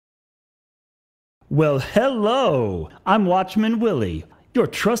Well, hello! I'm Watchman Willy, your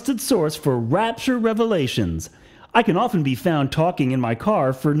trusted source for rapture revelations. I can often be found talking in my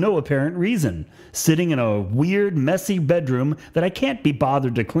car for no apparent reason, sitting in a weird, messy bedroom that I can't be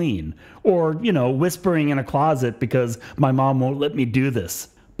bothered to clean, or, whispering in a closet because my mom won't let me do this.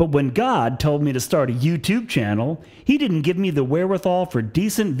 But when God told me to start a YouTube channel, He didn't give me the wherewithal for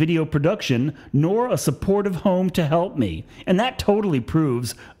decent video production nor a supportive home to help me, and that totally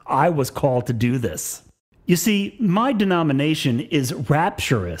proves I was called to do this. You see, my denomination is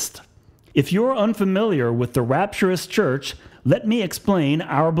Rapturist. If you're unfamiliar with the Rapturist Church, let me explain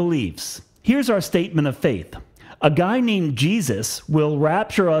our beliefs. Here's our statement of faith. A guy named Jesus will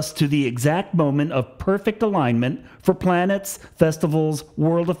rapture us to the exact moment of perfect alignment for planets, festivals,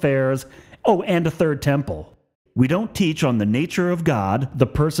 world affairs, and a third temple. We don't teach on the nature of God, the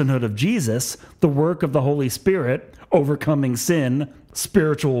personhood of Jesus, the work of the Holy Spirit, overcoming sin,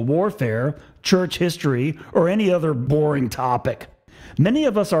 spiritual warfare, church history, or any other boring topic. Many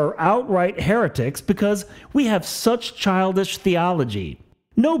of us are outright heretics because we have such childish theology.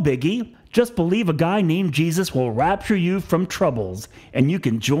 No biggie. Just believe a guy named Jesus will rapture you from troubles, and you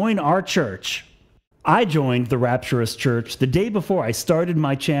can join our church. I joined the Rapturist Church the day before I started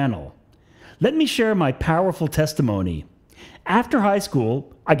my channel. Let me share my powerful testimony. After high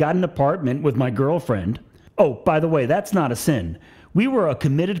school, I got an apartment with my girlfriend. Oh, by the way, that's not a sin. We were a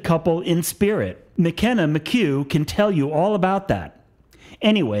committed couple in spirit. McKenna McHugh can tell you all about that.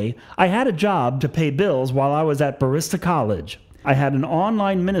 Anyway, I had a job to pay bills while I was at Barista College. I had an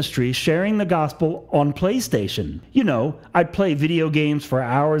online ministry sharing the gospel on PlayStation. I'd play video games for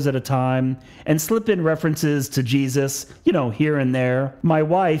hours at a time and slip in references to Jesus, here and there. My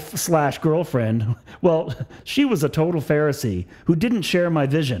wife/girlfriend, well, she was a total Pharisee who didn't share my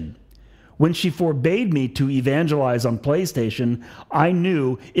vision. When she forbade me to evangelize on PlayStation, I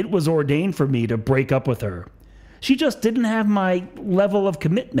knew it was ordained for me to break up with her. She just didn't have my level of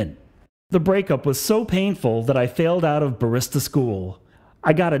commitment. The breakup was so painful that I failed out of barista school.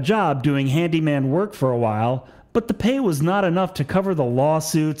 I got a job doing handyman work for a while, but the pay was not enough to cover the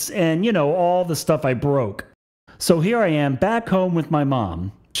lawsuits and, all the stuff I broke. So here I am back home with my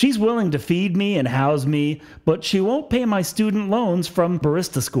mom. She's willing to feed me and house me, but she won't pay my student loans from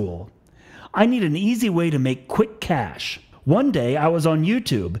barista school. I need an easy way to make quick cash. One day I was on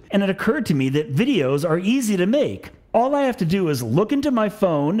YouTube, and it occurred to me that videos are easy to make. All I have to do is look into my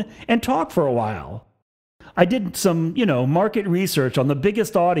phone and talk for a while. I did some, market research on the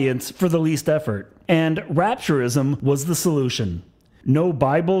biggest audience for the least effort, and Rapturism was the solution. No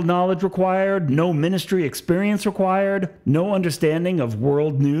Bible knowledge required, no ministry experience required, no understanding of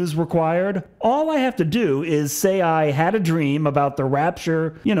world news required. All I have to do is say I had a dream about the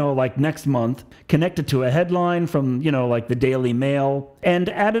rapture, like next month, connect it to a headline from, like the Daily Mail, and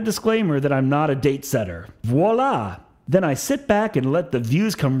add a disclaimer that I'm not a date setter. Voila! Then I sit back and let the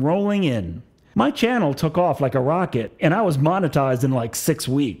views come rolling in. My channel took off like a rocket, and I was monetized in like 6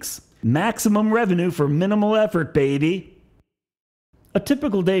 weeks. Maximum revenue for minimal effort, baby! A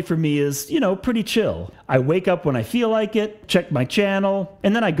typical day for me is, pretty chill. I wake up when I feel like it, check my channel,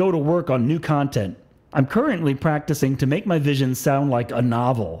 and then I go to work on new content. I'm currently practicing to make my vision sound like a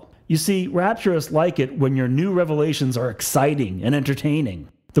novel. You see, Rapturists like it when your new revelations are exciting and entertaining.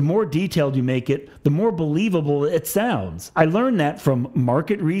 The more detailed you make it, the more believable it sounds. I learned that from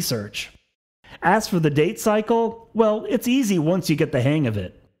market research. As for the date cycle, well, it's easy once you get the hang of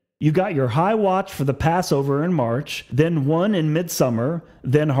it. You got your high watch for the Passover in March, then one in midsummer,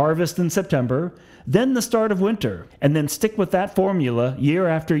 then harvest in September, then the start of winter, and then stick with that formula year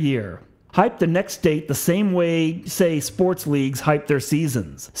after year. Hype the next date the same way, say, sports leagues hype their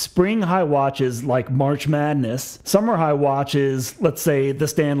seasons. Spring high watch is like March Madness. Summer high watch is, let's say, the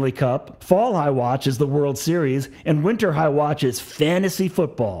Stanley Cup. Fall high watch is the World Series. And winter high watch is fantasy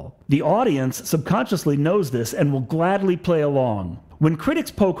football. The audience subconsciously knows this and will gladly play along. When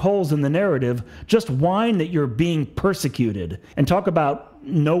critics poke holes in the narrative, just whine that you're being persecuted and talk about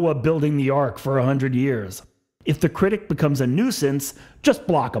Noah building the ark for 100 years. If the critic becomes a nuisance, just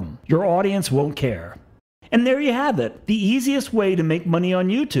block them. Your audience won't care. And there you have it, the easiest way to make money on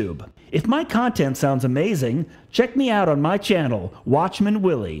YouTube. If my content sounds amazing, check me out on my channel, Watchman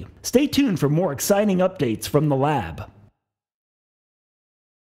Willy. Stay tuned for more exciting updates from the lab.